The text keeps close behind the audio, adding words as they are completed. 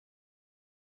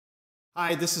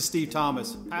Hi, this is Steve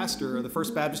Thomas, pastor of the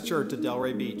First Baptist Church at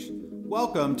Delray Beach.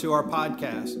 Welcome to our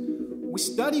podcast. We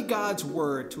study God's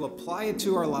Word to apply it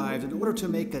to our lives in order to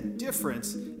make a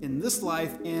difference in this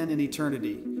life and in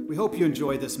eternity. We hope you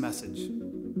enjoy this message.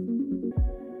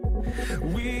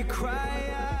 We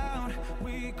cry out,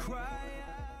 we cry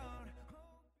out.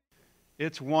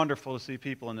 It's wonderful to see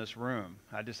people in this room.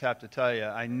 I just have to tell you,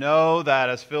 I know that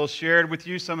as Phil shared with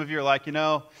you, some of you are like,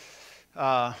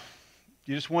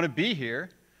 you just want to be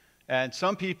here. And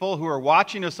some people who are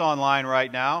watching us online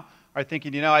right now are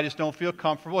thinking, I just don't feel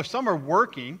comfortable. Or some are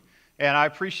working, and I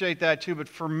appreciate that too. But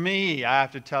for me, I have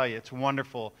to tell you, it's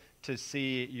wonderful to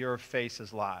see your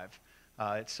faces live.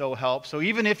 It so helps. So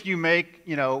even if you make,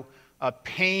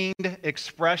 pained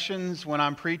expressions when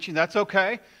I'm preaching, that's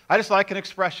okay. I just like an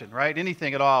expression, right?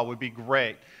 Anything at all would be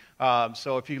great.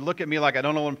 So if you look at me like I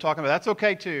don't know what I'm talking about, that's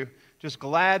okay too. Just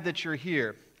glad that you're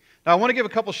here. Now, I want to give a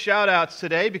couple shout-outs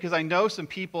today because I know some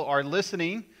people are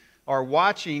listening or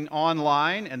watching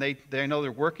online, and they know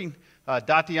they're working.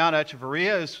 Tatiana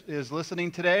Echevarria is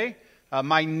listening today.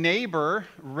 My neighbor,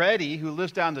 Reddy, who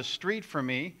lives down the street from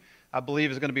me, I believe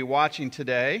is going to be watching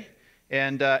today.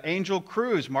 And Angel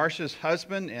Cruz, Marcia's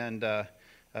husband, and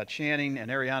Channing and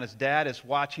Ariana's dad is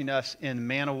watching us in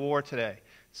Man of War today.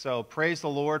 So praise the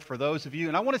Lord for those of you.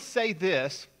 And I want to say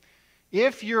this.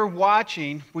 If you're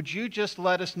watching, would you just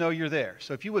let us know you're there?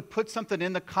 So if you would put something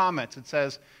in the comments that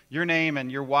says your name and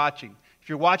you're watching. If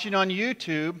you're watching on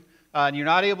YouTube and you're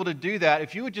not able to do that,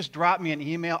 if you would just drop me an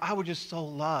email, I would just so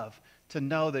love to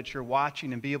know that you're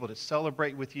watching and be able to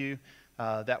celebrate with you,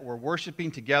 that we're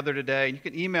worshiping together today. You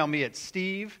can email me at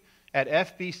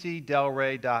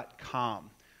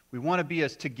steve@fbcdelray.com. We want to be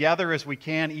as together as we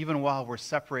can even while we're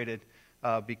separated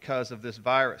because of this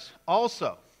virus.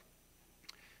 Also,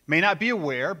 may not be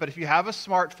aware, but if you have a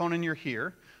smartphone and you're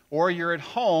here, or you're at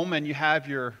home and you have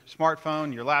your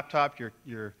smartphone, your laptop,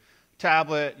 your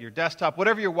tablet, your desktop,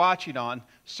 whatever you're watching on,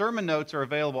 sermon notes are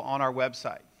available on our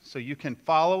website. So you can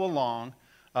follow along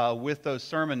with those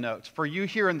sermon notes. For you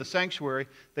here in the sanctuary,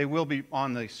 they will be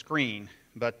on the screen.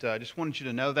 But I just wanted you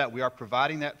to know that we are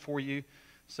providing that for you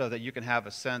so that you can have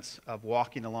a sense of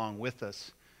walking along with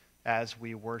us as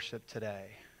we worship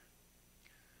today.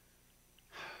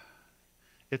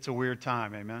 It's a weird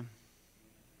time, amen?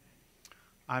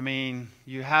 I mean,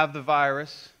 you have the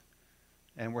virus,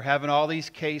 and we're having all these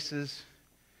cases,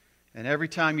 and every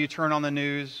time you turn on the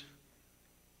news,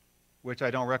 which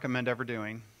I don't recommend ever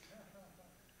doing,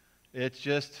 it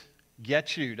just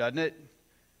gets you, doesn't it?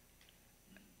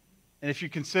 And if you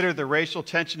consider the racial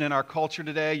tension in our culture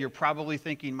today, you're probably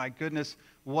thinking, my goodness,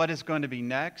 what is going to be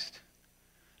next?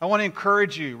 I want to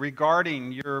encourage you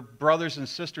regarding your brothers and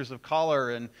sisters of color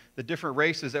and the different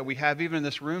races that we have even in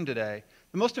this room today.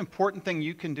 The most important thing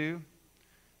you can do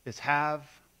is have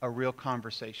a real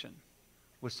conversation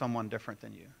with someone different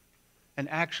than you and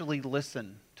actually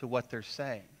listen to what they're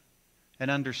saying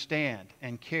and understand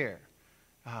and care.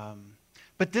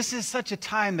 But this is such a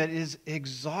time that is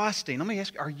exhausting. Let me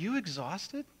ask you, are you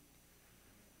exhausted?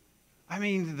 I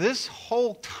mean, this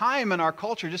whole time in our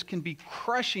culture just can be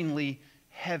crushingly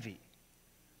heavy.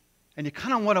 And you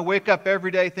kind of want to wake up every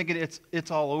day thinking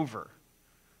it's all over.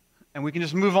 And we can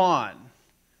just move on.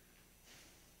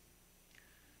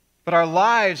 But in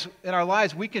our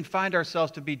lives, we can find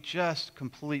ourselves to be just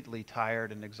completely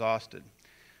tired and exhausted.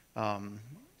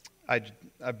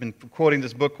 I've been quoting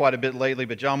this book quite a bit lately,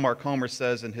 but John Mark Comer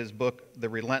says in his book, The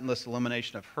Relentless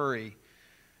Elimination of Hurry,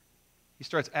 he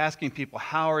starts asking people,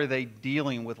 how are they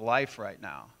dealing with life right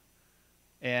now?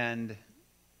 And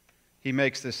he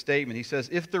makes this statement. He says,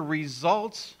 if the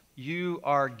results you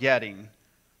are getting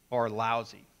are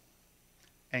lousy,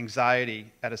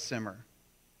 anxiety at a simmer,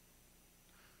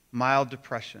 mild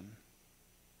depression,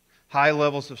 high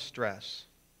levels of stress,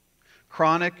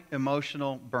 chronic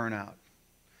emotional burnout,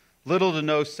 little to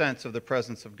no sense of the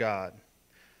presence of God,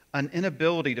 an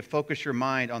inability to focus your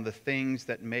mind on the things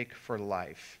that make for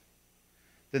life,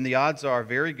 then the odds are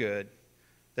very good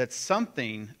that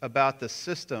something about the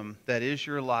system that is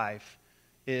your life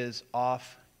is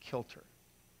off kilter.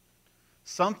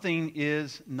 Something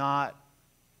is not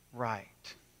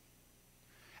right.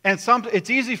 And it's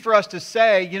easy for us to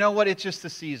say, you know what, it's just the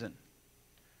season.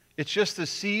 It's just the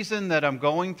season that I'm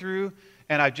going through,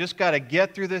 and I've just got to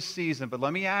get through this season. But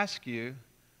let me ask you,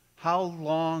 how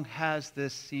long has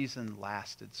this season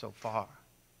lasted so far?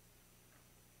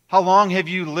 How long have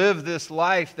you lived this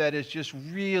life that is just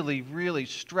really, really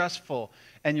stressful,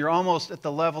 and you're almost at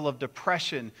the level of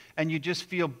depression, and you just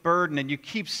feel burdened, and you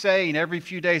keep saying every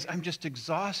few days, I'm just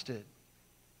exhausted?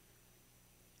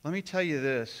 Let me tell you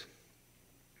this.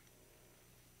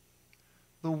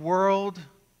 The world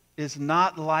is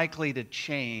not likely to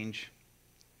change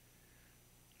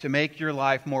to make your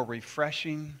life more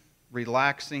refreshing,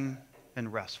 relaxing,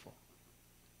 and restful.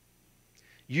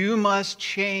 You must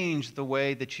change the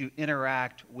way that you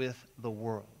interact with the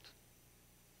world.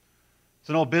 It's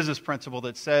an old business principle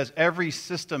that says every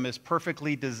system is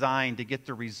perfectly designed to get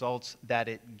the results that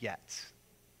it gets.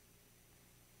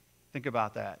 Think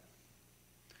about that.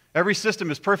 Every system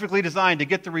is perfectly designed to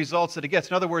get the results that it gets.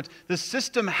 In other words, the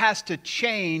system has to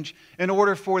change in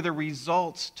order for the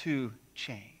results to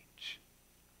change.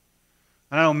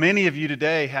 I know many of you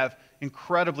today have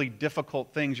incredibly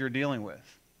difficult things you're dealing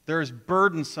with. There's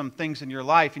burdensome things in your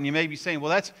life, and you may be saying,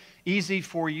 well, that's easy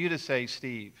for you to say,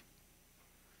 Steve.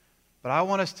 But I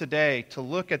want us today to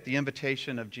look at the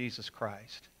invitation of Jesus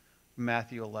Christ,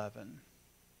 Matthew 11.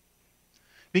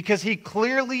 Because he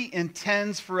clearly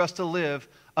intends for us to live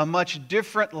a much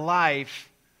different life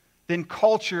than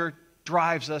culture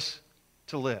drives us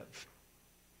to live.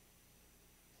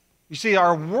 You see,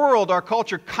 our world, our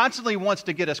culture constantly wants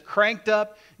to get us cranked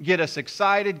up, get us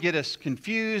excited, get us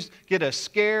confused, get us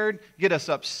scared, get us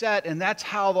upset, and that's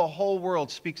how the whole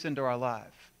world speaks into our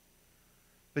life.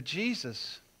 But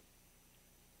Jesus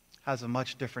has a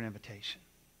much different invitation.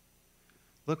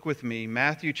 Look with me,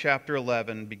 Matthew chapter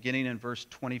 11, beginning in verse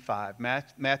 25.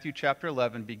 Matthew chapter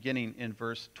 11, beginning in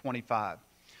verse 25.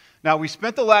 Now, we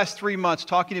spent the last 3 months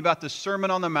talking about the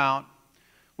Sermon on the Mount,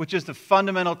 which is the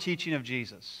fundamental teaching of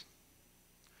Jesus.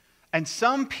 And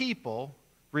some people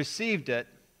received it,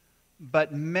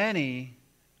 but many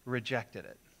rejected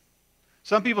it.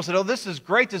 Some people said, oh, this is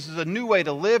great. This is a new way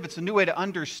to live. It's a new way to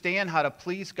understand how to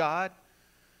please God.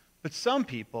 But some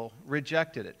people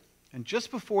rejected it. And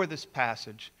just before this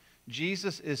passage,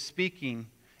 Jesus is speaking,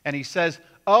 and he says,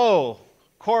 oh,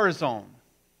 Chorazin,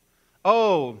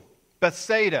 oh,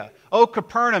 Bethsaida, oh,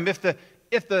 Capernaum, if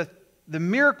the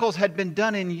miracles had been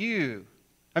done in you,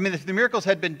 if the miracles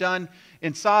had been done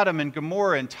in Sodom and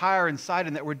Gomorrah and Tyre and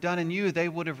Sidon that were done in you, they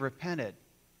would have repented.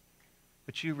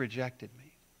 But you rejected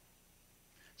me.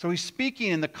 So he's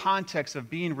speaking in the context of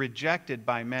being rejected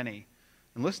by many.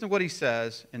 And listen to what he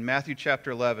says in Matthew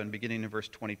chapter 11, beginning in verse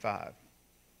 25.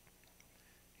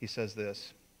 He says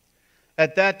this,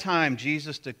 at that time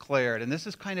Jesus declared, and this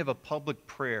is kind of a public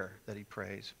prayer that he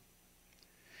prays.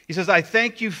 He says, I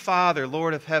thank you, Father,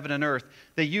 Lord of heaven and earth,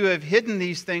 that you have hidden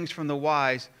these things from the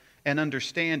wise and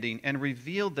understanding and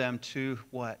revealed them to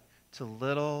what? To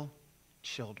little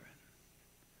children.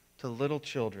 To little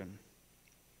children.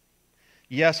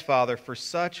 Yes, Father, for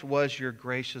such was your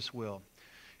gracious will.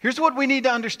 Here's what we need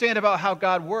to understand about how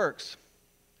God works.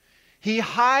 He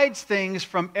hides things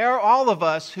from all of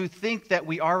us who think that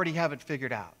we already have it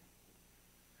figured out.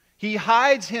 He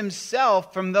hides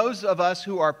himself from those of us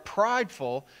who are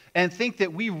prideful and think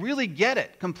that we really get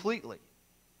it completely.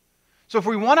 So if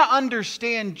we want to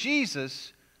understand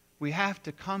Jesus, we have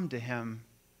to come to him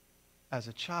as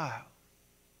a child.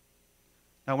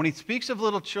 Now, when he speaks of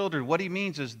little children, what he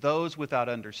means is those without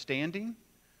understanding,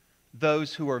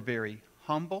 those who are very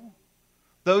humble,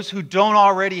 those who don't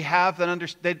already have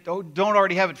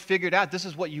it figured out. This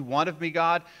is what you want of me,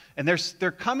 God. And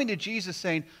they're coming to Jesus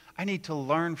saying, I need to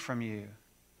learn from you.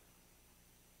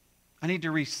 I need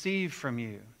to receive from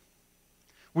you.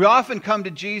 We often come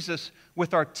to Jesus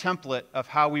with our template of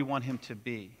how we want him to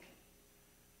be.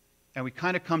 And we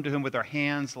kind of come to him with our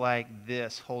hands like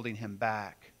this, holding him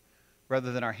back,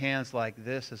 rather than our hands like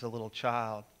this as a little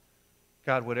child.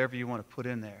 God, whatever you want to put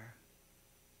in there,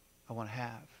 I want to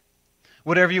have.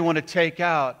 Whatever you want to take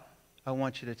out, I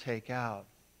want you to take out.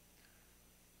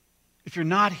 If you're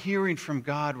not hearing from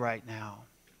God right now,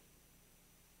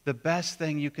 the best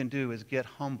thing you can do is get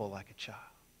humble like a child.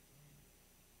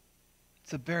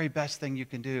 It's the very best thing you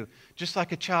can do. Just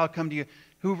like a child come to you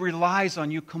who relies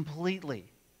on you completely.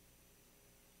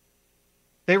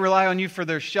 They rely on you for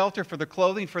their shelter, for their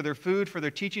clothing, for their food, for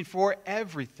their teaching, for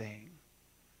everything.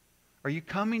 Are you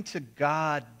coming to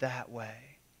God that way?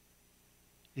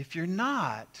 If you're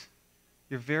not,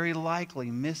 you're very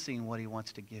likely missing what he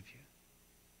wants to give you.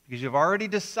 Because you've already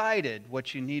decided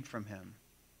what you need from him,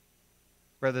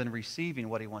 rather than receiving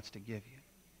what he wants to give you.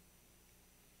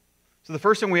 So the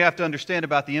first thing we have to understand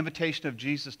about the invitation of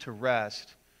Jesus to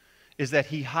rest is that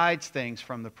he hides things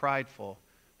from the prideful,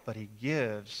 but he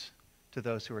gives to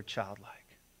those who are childlike.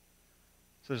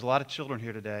 So there's a lot of children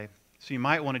here today, so you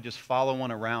might want to just follow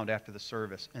one around after the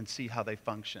service and see how they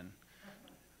function.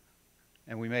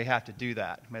 And we may have to do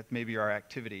that. Maybe our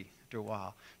activity after a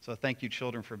while. So thank you,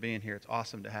 children, for being here. It's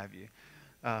awesome to have you.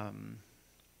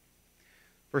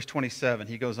 Verse 27,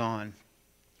 he goes on.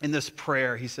 In this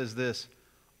prayer, he says this,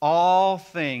 all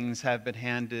things have been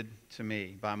handed to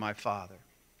me by my Father.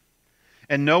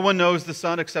 And no one knows the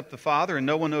Son except the Father, and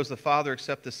no one knows the Father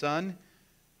except the Son,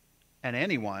 and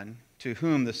anyone to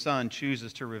whom the Son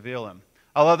chooses to reveal him.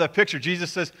 I love that picture. Jesus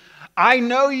says, I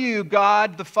know you,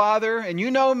 God the Father, and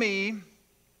you know me,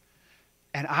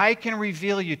 and I can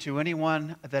reveal you to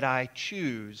anyone that I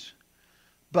choose,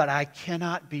 but I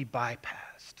cannot be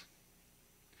bypassed.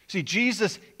 See,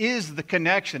 Jesus is the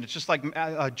connection. It's just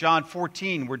like John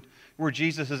 14, where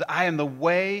Jesus says, I am the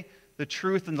way, the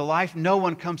truth, and the life. No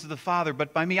one comes to the Father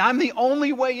but by me. I'm the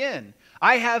only way in.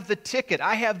 I have the ticket.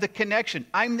 I have the connection.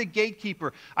 I'm the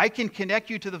gatekeeper. I can connect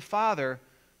you to the Father,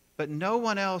 but no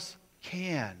one else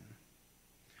can.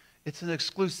 It's an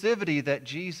exclusivity that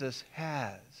Jesus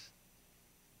has.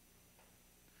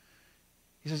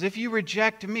 He says, if you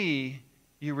reject me,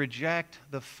 you reject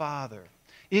the Father.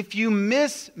 If you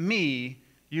miss me,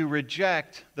 you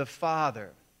reject the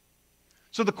Father.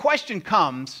 So the question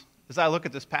comes, as I look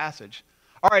at this passage,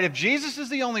 all right, if Jesus is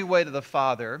the only way to the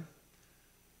Father,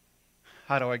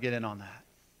 how do I get in on that?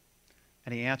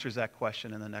 And he answers that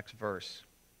question in the next verse.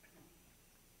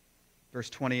 Verse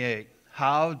 28,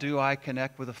 how do I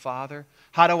connect with the Father?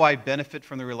 How do I benefit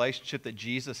from the relationship that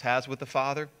Jesus has with the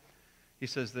Father? He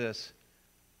says this,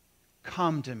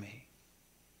 come to me,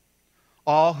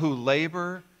 all who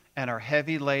labor and are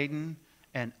heavy laden,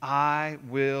 and I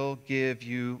will give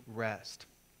you rest.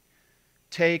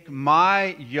 Take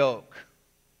my yoke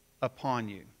upon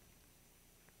you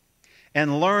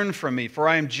and learn from me, for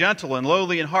I am gentle and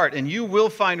lowly in heart, and you will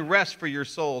find rest for your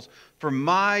souls. For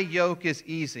my yoke is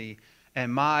easy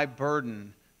and my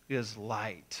burden is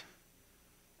light.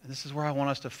 And this is where I want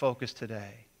us to focus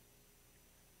today.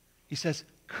 He says,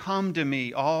 come to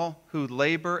me, all who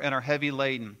labor and are heavy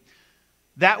laden.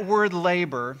 That word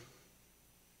labor,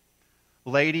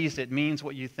 ladies, it means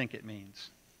what you think it means.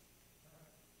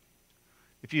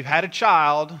 If you've had a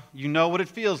child, you know what it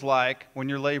feels like when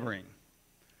you're laboring.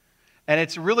 And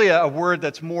it's really a word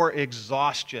that's more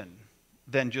exhaustion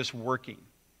than just working,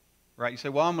 right? You say,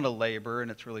 well, I'm going to labor and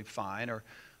it's really fine,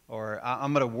 or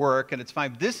I'm going to work and it's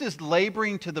fine. This is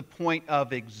laboring to the point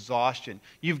of exhaustion.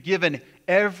 You've given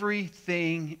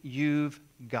everything you've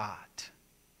got,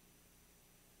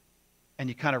 and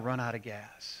you kind of run out of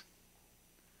gas.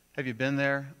 Have you been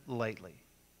there lately?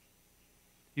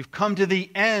 You've come to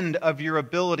the end of your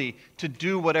ability to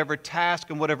do whatever task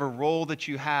and whatever role that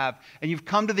you have. And you've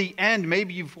come to the end.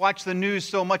 Maybe you've watched the news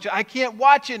so much, I can't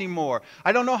watch anymore.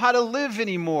 I don't know how to live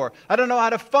anymore. I don't know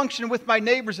how to function with my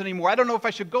neighbors anymore. I don't know if I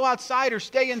should go outside or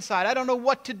stay inside. I don't know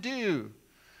what to do.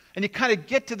 And you kind of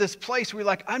get to this place where you're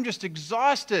like, I'm just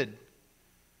exhausted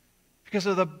because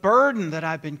of the burden that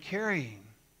I've been carrying.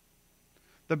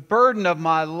 The burden of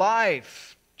my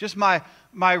life. Just my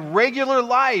regular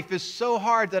life is so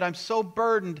hard that I'm so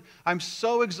burdened. I'm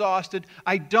so exhausted.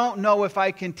 I don't know if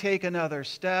I can take another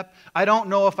step. I don't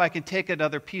know if I can take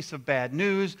another piece of bad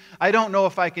news. I don't know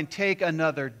if I can take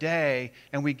another day.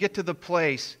 And we get to the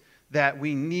place that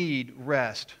we need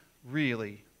rest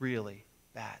really, really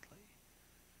badly.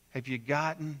 Have you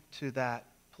gotten to that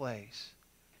place?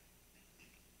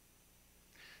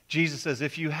 Jesus says,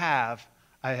 if you have,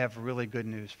 I have really good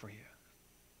news for you.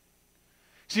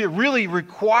 See, it really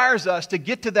requires us to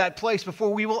get to that place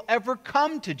before we will ever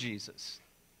come to Jesus.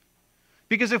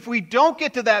 Because if we don't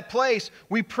get to that place,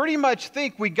 we pretty much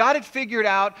think we got it figured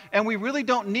out and we really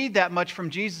don't need that much from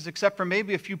Jesus except for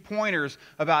maybe a few pointers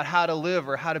about how to live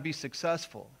or how to be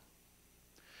successful.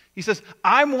 He says,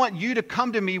 I want you to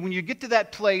come to me when you get to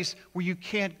that place where you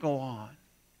can't go on.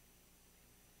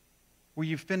 Where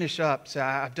you finish up, say,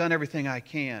 I've done everything I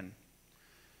can.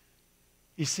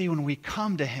 You see, when we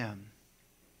come to Him,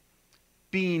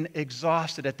 being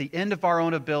exhausted at the end of our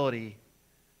own ability,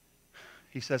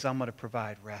 He says, I'm going to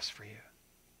provide rest for you.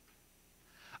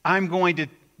 I'm going to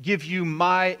give you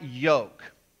my yoke.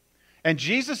 And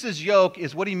Jesus' yoke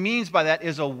is what He means by that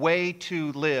is a way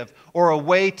to live or a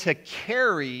way to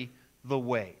carry the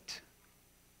weight.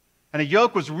 And a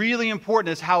yoke was really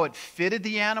important as how it fitted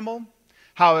the animal,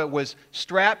 how it was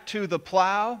strapped to the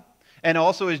plow, and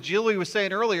also, as Julie was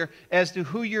saying earlier, as to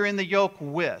who you're in the yoke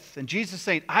with. And Jesus is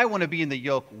saying, I want to be in the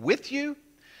yoke with you,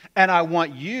 and I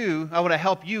want to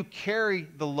help you carry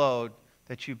the load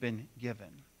that you've been given.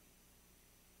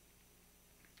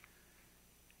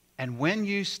 And when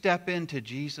you step into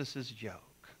Jesus'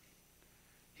 yoke,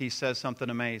 He says something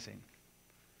amazing.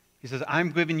 He says, I'm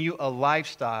giving you a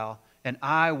lifestyle, and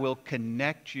I will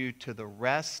connect you to the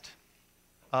rest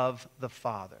of the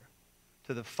Father.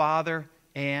 To the Father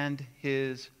and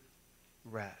His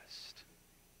rest.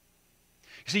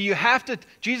 See,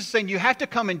 Jesus is saying, you have to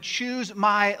come and choose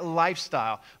my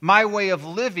lifestyle, my way of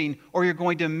living, or you're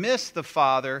going to miss the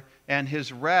Father and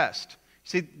His rest.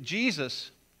 See,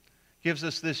 Jesus gives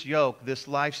us this yoke, this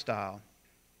lifestyle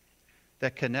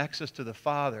that connects us to the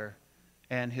Father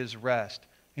and His rest.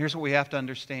 Here's what we have to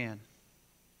understand.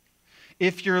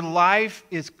 If your life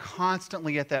is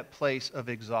constantly at that place of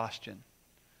exhaustion,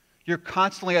 you're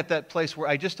constantly at that place where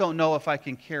I just don't know if I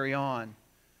can carry on,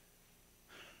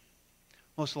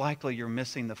 most likely you're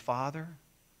missing the Father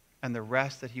and the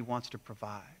rest that He wants to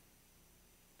provide.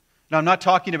 Now, I'm not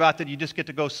talking about that you just get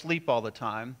to go sleep all the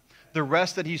time. The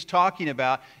rest that He's talking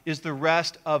about is the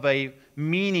rest of a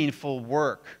meaningful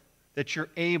work that you're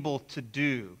able to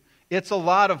do. It's a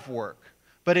lot of work,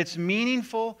 but it's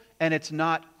meaningful and it's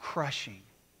not crushing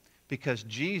because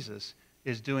Jesus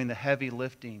is doing the heavy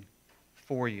lifting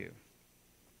for you.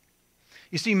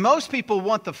 You see, most people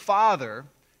want the Father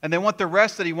and they want the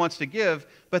rest that He wants to give,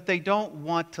 but they don't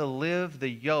want to live the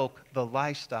yoke, the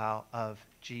lifestyle of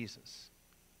Jesus.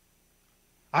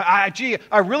 I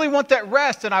really want that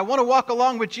rest and I want to walk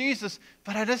along with Jesus,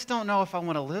 but I just don't know if I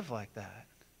want to live like that.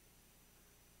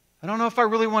 I don't know if I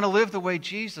really want to live the way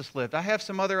Jesus lived. I have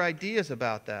some other ideas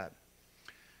about that.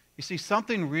 You see,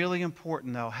 something really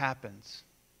important, though, happens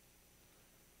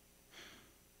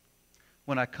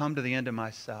when I come to the end of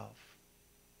myself.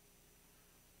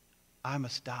 I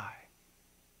must die.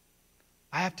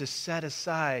 I have to set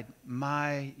aside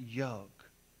my yoke.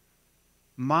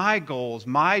 My goals,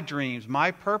 my dreams,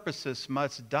 my purposes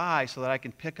must die so that I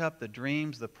can pick up the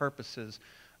dreams, the purposes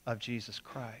of Jesus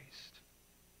Christ.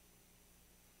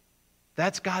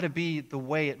 That's got to be the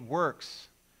way it works.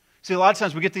 See, a lot of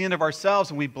times we get to the end of ourselves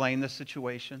and we blame the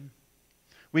situation.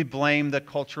 We blame the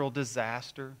cultural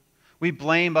disaster. We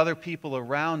blame other people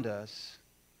around us.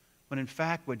 When in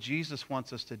fact, what Jesus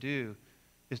wants us to do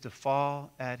is to fall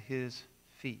at His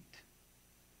feet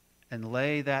and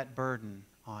lay that burden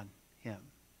on Him.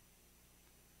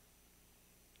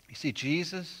 You see,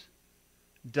 Jesus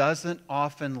doesn't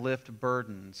often lift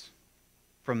burdens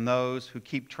from those who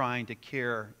keep trying to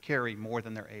carry more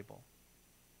than they're able.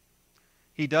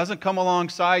 He doesn't come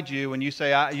alongside you and you say,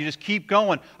 you just keep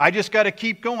going. I just got to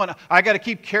keep going. I got to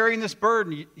keep carrying this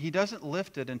burden. He doesn't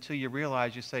lift it until you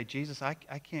realize, you say, Jesus, I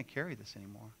can't carry this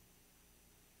anymore.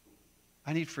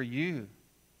 I need for you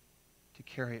to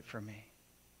carry it for me.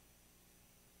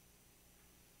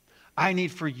 I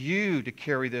need for you to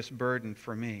carry this burden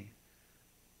for me.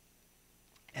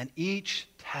 And each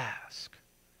task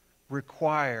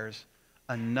requires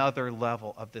another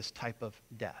level of this type of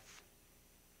death.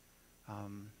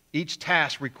 Each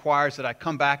task requires that I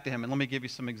come back to Him. And let me give you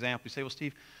some examples. You say, well,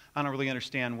 Steve, I don't really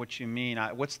understand what you mean.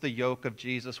 What's the yoke of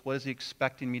Jesus? What is He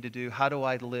expecting me to do? How do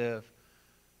I live?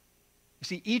 You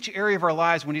see, each area of our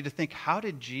lives, we need to think, how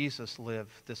did Jesus live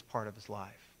this part of His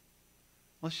life?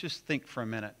 Let's just think for a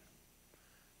minute.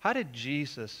 How did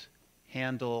Jesus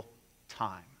handle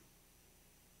time?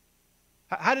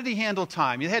 How did He handle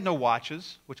time? He had no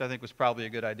watches, which I think was probably a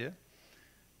good idea.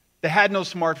 They had no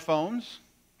smartphones,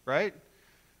 right?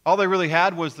 All they really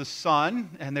had was the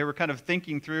sun, and they were kind of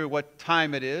thinking through what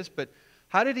time it is. But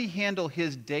how did He handle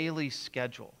His daily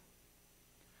schedule?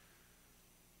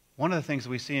 One of the things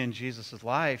we see in Jesus'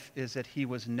 life is that He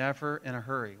was never in a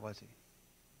hurry, was He?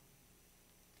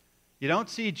 You don't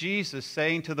see Jesus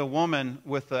saying to the woman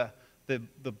with the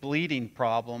bleeding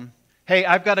problem, hey,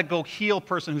 I've got to go heal a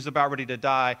person who's about ready to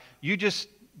die. You just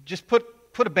put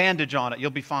a bandage on it.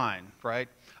 You'll be fine, right?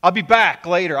 I'll be back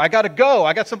later. I got to go.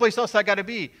 I got someplace else I got to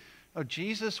be. No,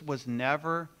 Jesus was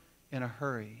never in a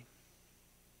hurry.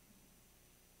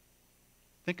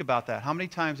 Think about that. How many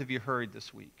times have you hurried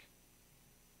this week?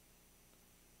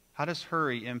 How does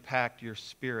hurry impact your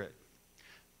spirit?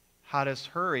 How does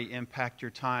hurry impact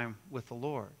your time with the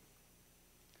Lord?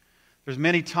 There's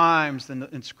many times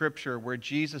in Scripture where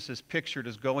Jesus is pictured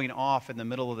as going off in the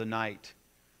middle of the night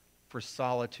for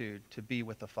solitude to be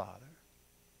with the Father.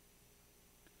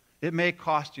 It may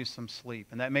cost you some sleep,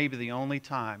 and that may be the only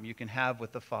time you can have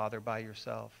with the Father by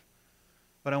yourself.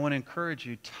 But I want to encourage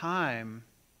you, time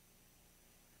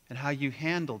and how you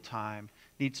handle time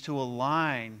needs to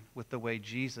align with the way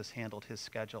Jesus handled His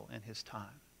schedule and His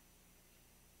time.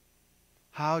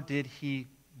 How did He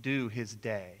do His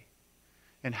day?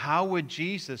 And how would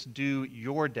Jesus do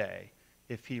your day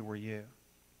if He were you?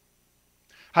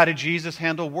 How did Jesus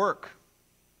handle work?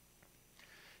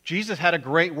 Jesus had a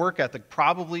great work ethic,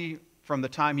 probably from the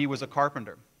time He was a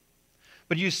carpenter.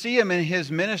 But you see Him in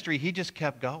His ministry, He just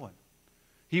kept going.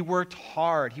 He worked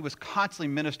hard. He was constantly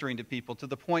ministering to people to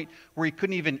the point where He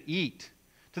couldn't even eat,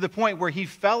 to the point where He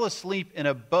fell asleep in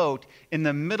a boat in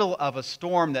the middle of a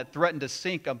storm that threatened to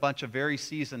sink a bunch of very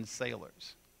seasoned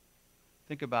sailors.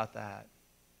 Think about that.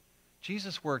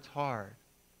 Jesus worked hard.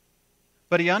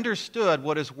 But he understood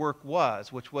what his work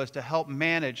was, which was to help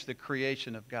manage the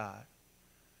creation of God.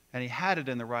 And he had it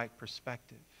in the right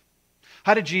perspective.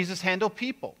 How did Jesus handle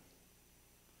people?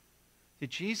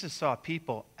 Jesus saw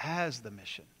people as the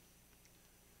mission.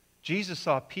 Jesus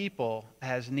saw people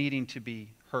as needing to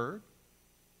be heard,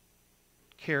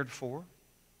 cared for,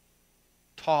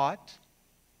 taught,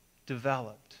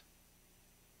 developed.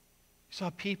 He saw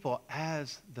people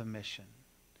as the mission.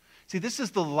 See, this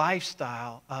is the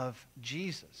lifestyle of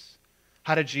Jesus.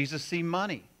 How did Jesus see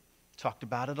money? Talked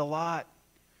about it a lot.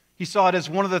 He saw it as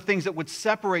one of the things that would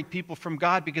separate people from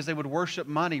God because they would worship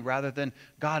money rather than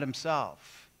God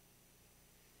himself.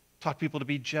 Taught people to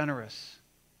be generous.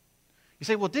 You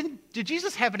say, well, did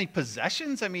Jesus have any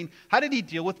possessions? I mean, how did he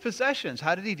deal with possessions?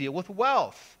 How did he deal with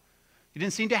wealth? He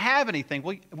didn't seem to have anything.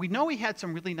 Well, we know he had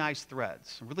some really nice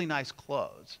threads, some really nice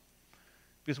clothes.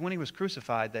 Because when he was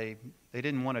crucified, they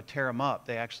didn't want to tear him up.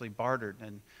 They actually bartered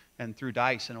and threw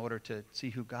dice in order to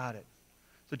see who got it.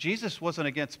 So Jesus wasn't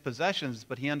against possessions,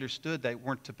 but he understood they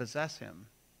weren't to possess him.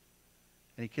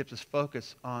 And he kept his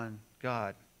focus on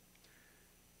God.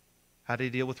 How did he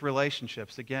deal with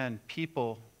relationships? Again,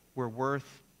 people were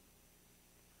worth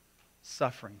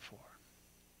suffering for.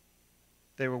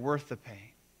 They were worth the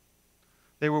pain.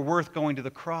 They were worth going to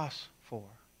the cross for.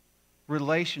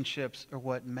 Relationships are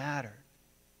what mattered.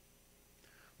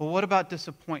 Well, what about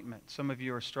disappointment? Some of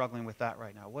you are struggling with that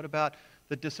right now. What about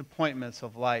the disappointments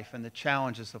of life and the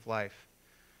challenges of life?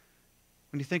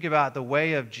 When you think about the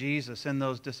way of Jesus in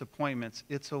those disappointments,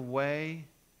 it's a way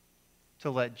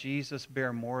to let Jesus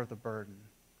bear more of the burden.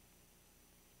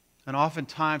 And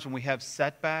oftentimes when we have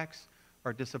setbacks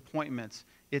or disappointments,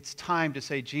 it's time to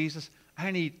say, Jesus,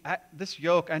 this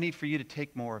yoke, I need for you to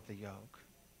take more of the yoke.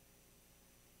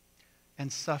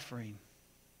 And suffering.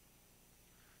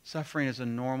 Suffering is a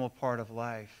normal part of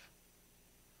life.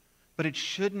 But it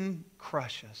shouldn't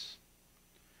crush us.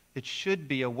 It should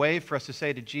be a way for us to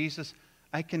say to Jesus,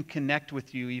 I can connect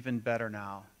with you even better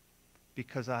now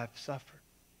because I've suffered.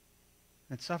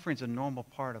 And suffering is a normal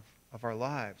part of our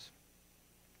lives.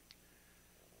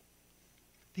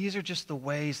 These are just the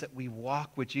ways that we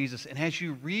walk with Jesus. And as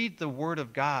you read the Word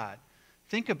of God,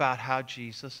 think about how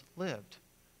Jesus lived.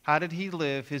 How did he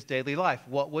live his daily life?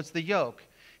 What was the yoke?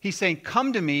 He's saying,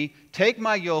 come to me, take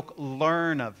my yoke,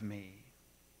 learn of me.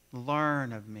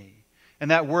 Learn of me. And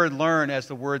that word learn as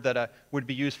the word that would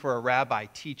be used for a rabbi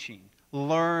teaching.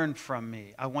 Learn from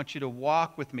me. I want you to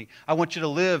walk with me. I want you to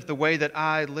live the way that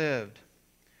I lived.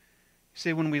 You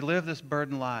see, when we live this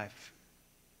burdened life,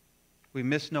 we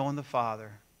miss knowing the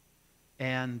Father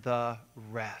and the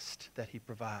rest that he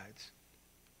provides.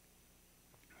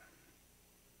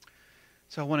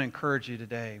 So I want to encourage you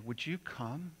today. Would you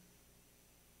come?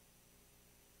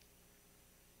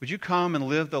 Would you come and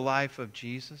live the life of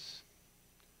Jesus?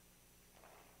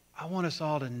 I want us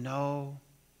all to know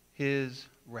his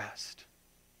rest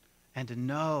and to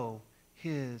know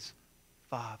his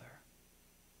Father.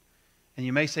 And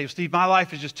you may say, Steve, my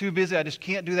life is just too busy. I just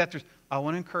can't do that. I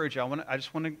want to encourage you. I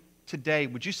just want to, today,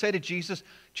 would you say to Jesus,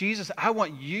 Jesus, I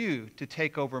want you to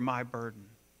take over my burden.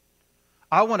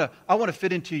 I want to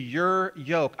fit into your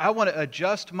yoke. I want to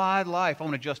adjust my life. I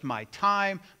want to adjust my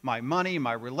time, my money,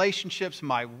 my relationships,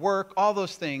 my work, all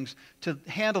those things to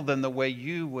handle them the way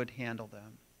you would handle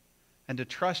them and to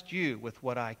trust you with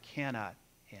what I cannot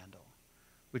handle.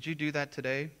 Would you do that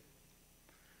today?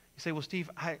 You say, well, Steve,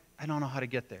 I don't know how to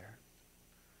get there.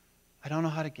 I don't know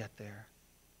how to get there.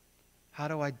 How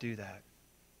do I do that?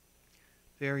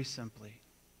 Very simply,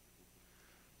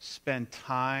 spend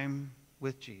time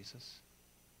with Jesus.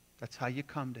 That's how you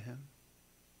come to him.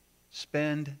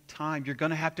 Spend time. You're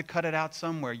going to have to cut it out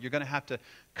somewhere. You're going to have to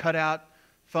cut out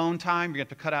phone time. You're going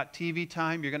to have to cut out TV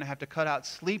time. You're going to have to cut out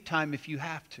sleep time if you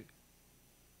have to.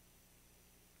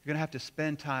 You're going to have to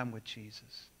spend time with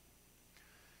Jesus.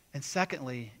 And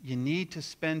secondly, you need to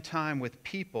spend time with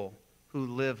people who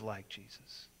live like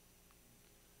Jesus.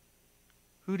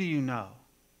 Who do you know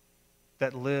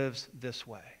that lives this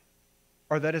way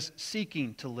or that is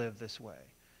seeking to live this way?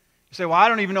 You say, well, I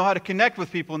don't even know how to connect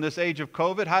with people in this age of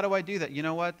COVID. How do I do that? You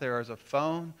know what? There is a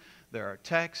phone, there are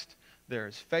text, there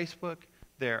is Facebook,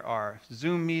 there are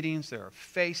Zoom meetings, there are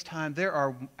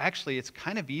FaceTime. Actually, it's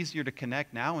kind of easier to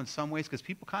connect now in some ways because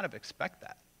people kind of expect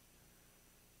that.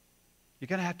 You're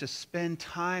going to have to spend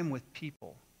time with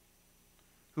people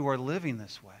who are living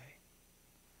this way.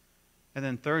 And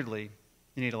then thirdly,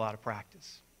 you need a lot of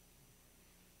practice.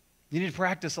 You need to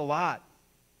practice a lot.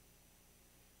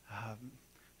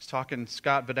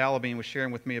 Scott Vidalabine was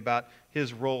sharing with me about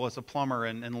his role as a plumber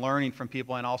and learning from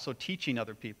people and also teaching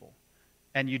other people.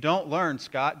 And you don't learn,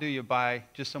 Scott, do you, by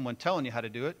just someone telling you how to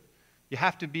do it? You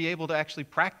have to be able to actually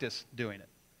practice doing it.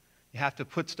 You have to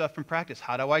put stuff in practice.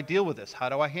 How do I deal with this? How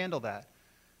do I handle that?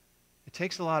 It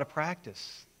takes a lot of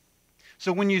practice.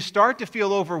 So when you start to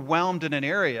feel overwhelmed in an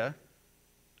area,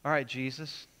 all right,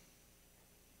 Jesus,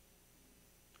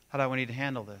 how do I need to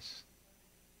handle this?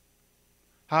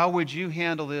 How would you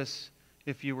handle this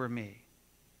if you were me?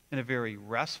 In a very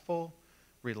restful,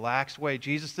 relaxed way.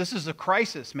 Jesus, this is a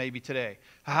crisis maybe today.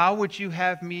 How would you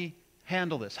have me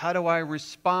handle this? How do I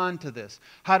respond to this?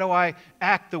 How do I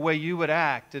act the way you would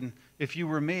act and if you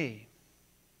were me?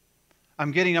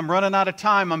 I'm running out of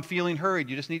time. I'm feeling hurried.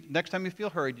 Next time you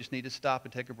feel hurried, you just need to stop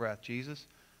and take a breath. Jesus,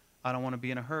 I don't want to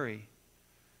be in a hurry.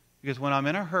 Because when I'm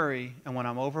in a hurry and when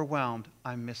I'm overwhelmed,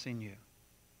 I'm missing you.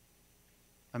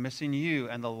 I'm missing you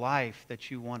and the life that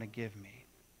you want to give me.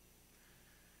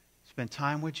 Spend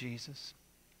time with Jesus.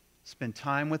 Spend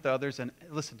time with others. And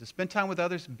listen, to spend time with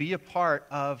others, be a part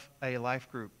of a life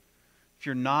group. If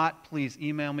you're not, please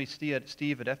email me, Steve at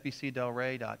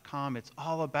fbcdelray.com. It's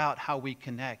all about how we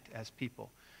connect as people.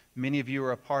 Many of you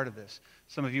are a part of this.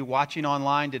 Some of you watching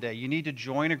online today, you need to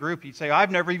join a group. You say,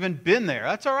 I've never even been there.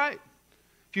 That's all right.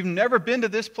 If you've never been to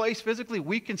this place physically,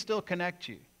 we can still connect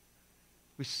you.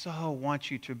 We so want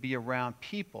you to be around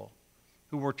people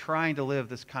who are trying to live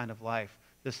this kind of life,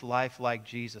 this life like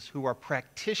Jesus, who are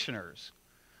practitioners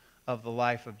of the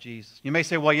life of Jesus. You may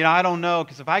say, well, I don't know,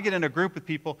 because if I get in a group with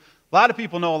people, a lot of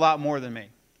people know a lot more than me.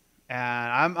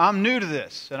 And I'm new to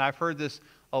this, and I've heard this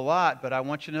a lot, but I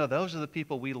want you to know those are the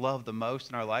people we love the most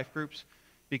in our life groups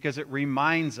because it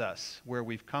reminds us where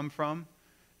we've come from,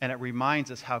 and it reminds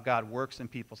us how God works in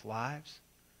people's lives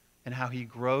and how he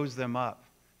grows them up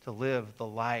to live the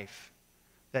life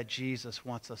that Jesus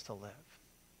wants us to live.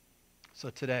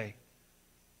 So today,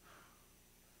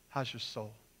 how's your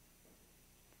soul?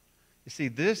 You see,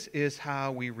 this is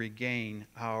how we regain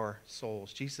our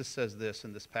souls. Jesus says this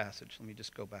in this passage. Let me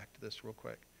just go back to this real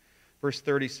quick. Verse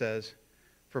 30 says,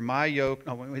 for I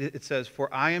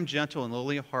am gentle and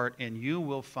lowly of heart, and you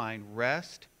will find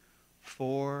rest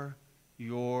for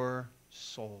your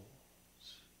souls.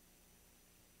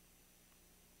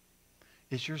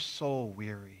 Is your soul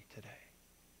weary today?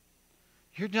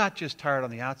 You're not just tired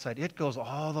on the outside. It goes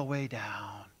all the way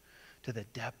down to the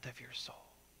depth of your soul.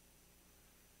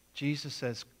 Jesus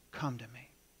says, come to me.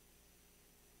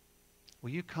 Will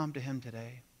you come to him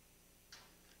today?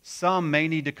 Some may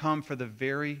need to come for the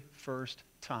very first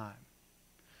time.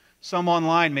 Some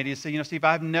online may need to say, Steve,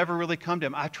 I've never really come to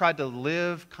him. I tried to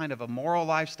live kind of a moral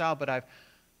lifestyle, but I've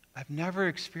never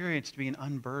experienced being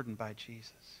unburdened by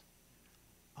Jesus.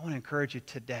 I want to encourage you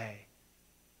today.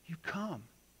 You come.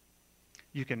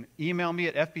 You can email me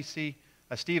at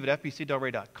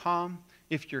steve@fbcdelray.com.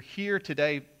 If you're here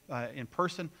today in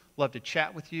person, love to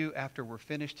chat with you after we're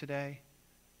finished today.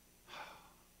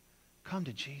 Come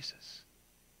to Jesus.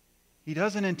 He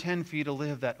doesn't intend for you to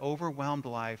live that overwhelmed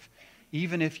life,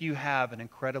 even if you have an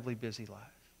incredibly busy life.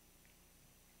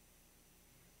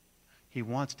 He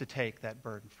wants to take that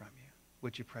burden from you.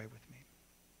 Would you pray with me?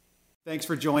 Thanks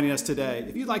for joining us today.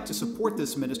 If you'd like to support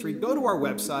this ministry, go to our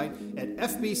website at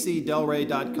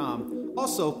fbcdelray.com.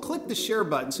 Also, click the share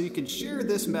button so you can share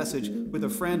this message with a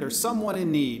friend or someone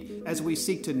in need as we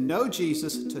seek to know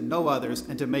Jesus, to know others,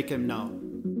 and to make him known.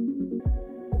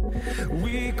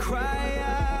 We cry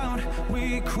out,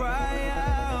 we cry out.